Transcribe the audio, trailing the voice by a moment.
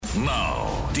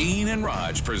Now, Dean and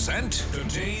Raj present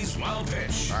today's Wild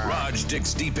Pitch. Raj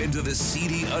digs deep into the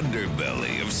seedy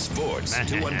underbelly of sports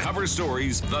to uncover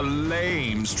stories the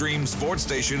lamestream sports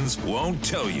stations won't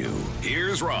tell you.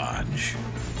 Here's Raj.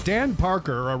 Dan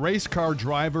Parker, a race car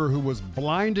driver who was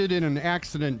blinded in an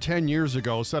accident 10 years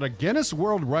ago, set a Guinness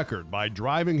World Record by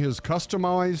driving his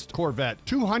customized Corvette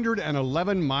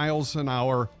 211 miles an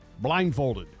hour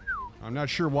blindfolded. I'm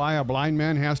not sure why a blind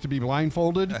man has to be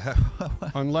blindfolded,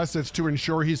 unless it's to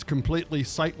ensure he's completely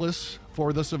sightless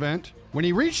for this event. When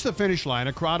he reached the finish line,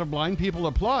 a crowd of blind people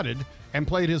applauded and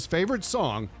played his favorite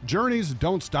song, Journey's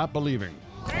Don't Stop Believing.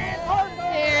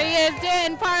 Here he is,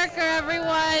 Dan Parker,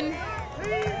 everyone.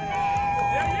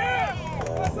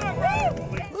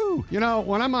 You know,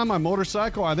 when I'm on my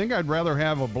motorcycle, I think I'd rather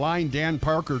have a blind Dan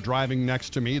Parker driving next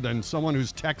to me than someone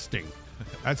who's texting.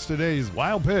 That's today's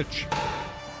Wild Pitch.